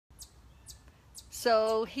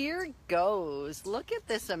So here goes. Look at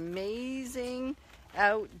this amazing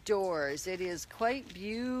outdoors. It is quite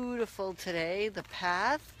beautiful today, the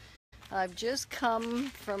path. I've just come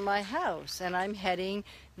from my house and I'm heading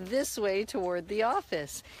this way toward the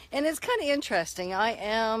office. And it's kind of interesting. I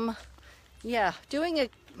am,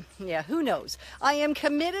 who knows? I am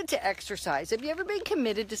committed to exercise. Have you ever been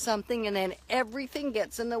committed to something and then everything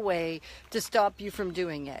gets in the way to stop you from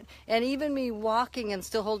doing it? And even me walking and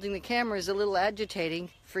still holding the camera is a little agitating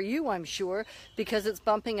for you, I'm sure, because it's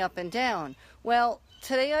bumping up and down. Well,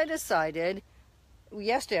 yesterday I decided,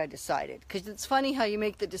 because it's funny how you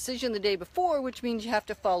make the decision the day before, which means you have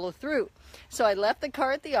to follow through. So I left the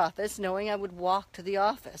car at the office knowing I would walk to the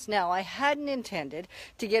office. Now, I hadn't intended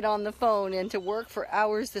to get on the phone and to work for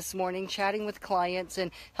hours this morning chatting with clients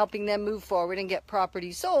and helping them move forward and get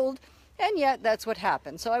property sold, and yet that's what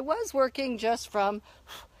happened. So I was working just from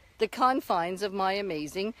the confines of my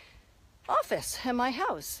amazing office and my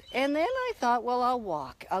house. And then I thought, well, I'll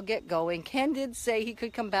walk. I'll get going. Ken did say he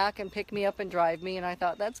could come back and pick me up and drive me, and I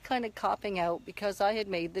thought that's kind of copping out because I had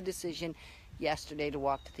made the decision yesterday to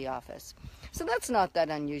walk to the office. So that's not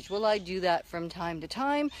that unusual. I do that from time to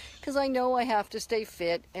time because I know I have to stay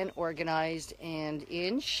fit and organized and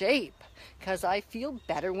in shape because I feel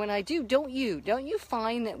better when I do. Don't you? Don't you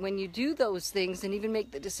find that when you do those things and even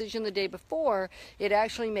make the decision the day before, it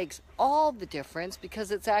actually makes all the difference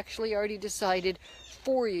because it's actually already decided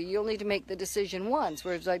for you. You'll need to make the decision once.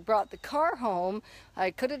 Whereas I brought the car home,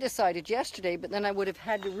 I could have decided yesterday, but then I would have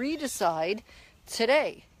had to redecide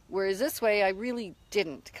today. Whereas this way, I really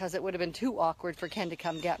didn't because it would have been too awkward for Ken to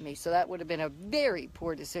come get me. So that would have been a very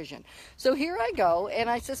poor decision. So here I go, and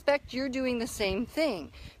I suspect you're doing the same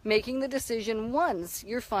thing. Making the decision once,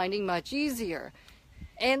 you're finding much easier.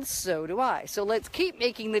 And so do I. So let's keep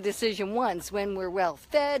making the decision once. When we're well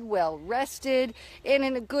fed, well rested, and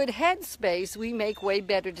in a good headspace, we make way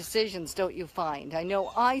better decisions, don't you find? I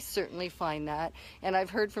know I certainly find that, and I've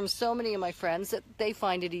heard from so many of my friends that they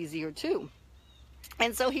find it easier too.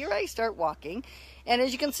 And so here I start walking, and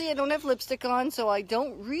as you can see, I don't have lipstick on, so I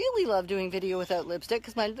don't really love doing video without lipstick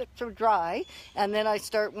because my lips are dry, and then I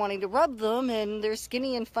start wanting to rub them, and they're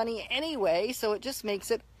skinny and funny anyway, so it just makes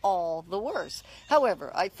it all the worse.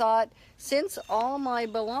 However, I thought since all my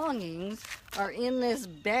belongings are in this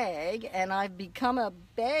bag, and I've become a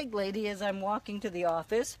bag lady as I'm walking to the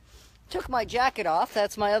office, took my jacket off.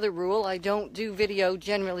 That's my other rule. I don't do video,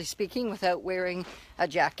 generally speaking, without wearing a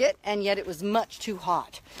jacket, and yet it was much too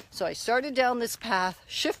hot. So I started down this path,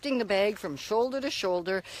 shifting the bag from shoulder to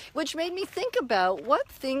shoulder, which made me think about what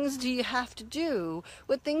things do you have to do,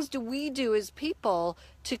 what things do we do as people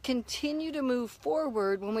to continue to move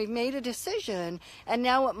forward when we've made a decision, and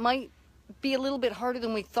now it might be a little bit harder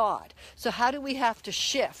than we thought. So how do we have to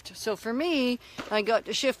shift? So for me, I got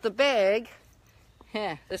to shift the bag.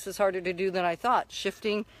 This is harder to do than I thought,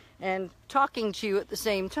 shifting and talking to you at the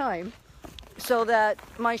same time so that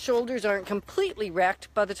my shoulders aren't completely wrecked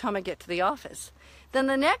by the time I get to the office. Then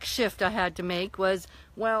the next shift I had to make was,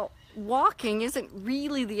 well, walking isn't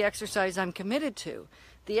really the exercise I'm committed to.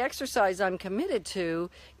 The exercise I'm committed to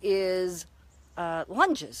is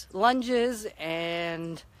lunges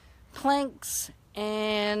and planks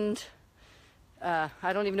and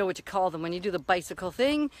I don't even know what you call them when you do the bicycle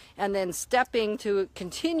thing, and then stepping to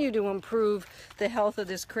continue to improve the health of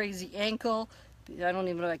this crazy ankle. I don't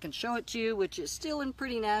even know if I can show it to you, which is still in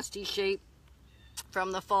pretty nasty shape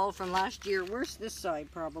from the fall from last year. Worse this side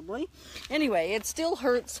probably. Anyway, it still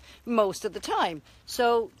hurts most of the time.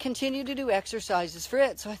 So continue to do exercises for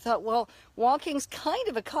it. So I thought, well, walking's kind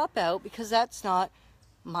of a cop-out because that's not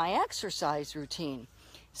my exercise routine.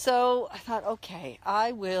 So I thought, okay,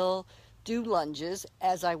 I will do lunges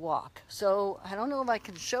as I walk. So I don't know if I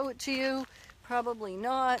can show it to you, probably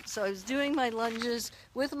not. So I was doing my lunges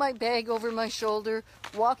with my bag over my shoulder,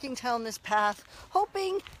 walking down this path,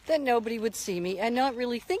 hoping that nobody would see me and not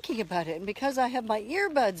really thinking about it. And because I have my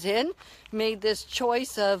earbuds in, made this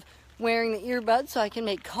choice of wearing the earbuds so I can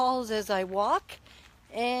make calls as I walk.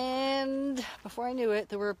 And before I knew it,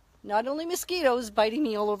 there were not only mosquitoes biting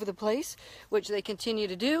me all over the place, which they continue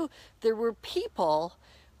to do, there were people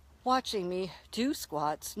watching me do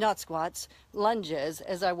lunges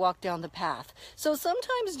as I walk down the path. So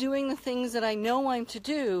sometimes doing the things that I know I'm to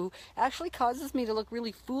do actually causes me to look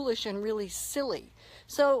really foolish and really silly.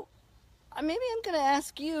 So maybe I'm going to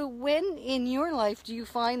ask you, when in your life do you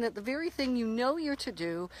find that the very thing you know you're to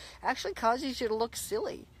do actually causes you to look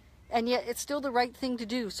silly? And yet it's still the right thing to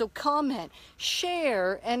do. So comment,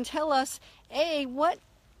 share, and tell us, A, what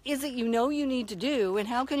is it you know you need to do, and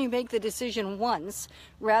how can you make the decision once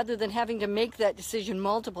rather than having to make that decision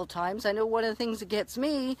multiple times? I know one of the things that gets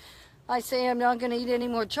me, I say I'm not going to eat any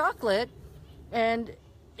more chocolate, and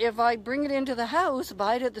if I bring it into the house,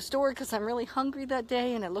 buy it at the store because I'm really hungry that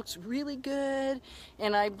day and it looks really good,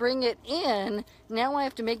 and I bring it in, now I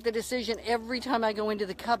have to make the decision every time I go into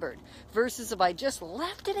the cupboard. Versus if I just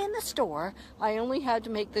left it in the store, I only had to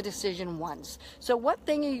make the decision once. So what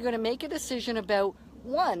thing are you going to make a decision about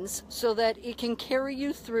once so that it can carry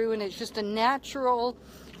you through and it's just a natural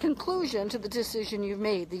conclusion to the decision you've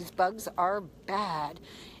made? These bugs are bad.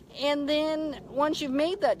 And then once you've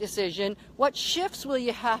made that decision, what shifts will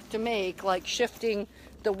you have to make, like shifting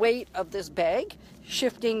the weight of this bag,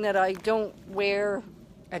 shifting that I don't wear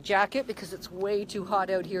a jacket because it's way too hot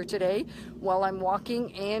out here today while I'm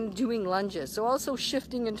walking, and doing lunges. So also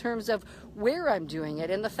shifting in terms of where I'm doing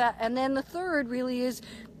it. And then the third really is,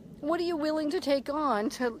 what are you willing to take on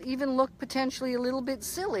to even look potentially a little bit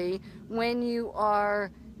silly when you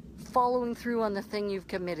are following through on the thing you've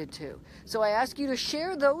committed to? So I ask you to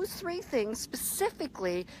share those 3 things,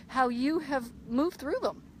 specifically how you have moved through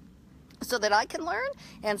them, so that I can learn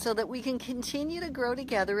and so that we can continue to grow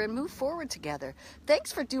together and move forward together.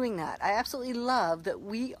 Thanks for doing that. I absolutely love that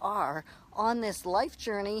we are on this life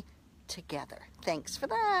journey together. Thanks for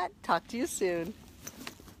that. Talk to you soon.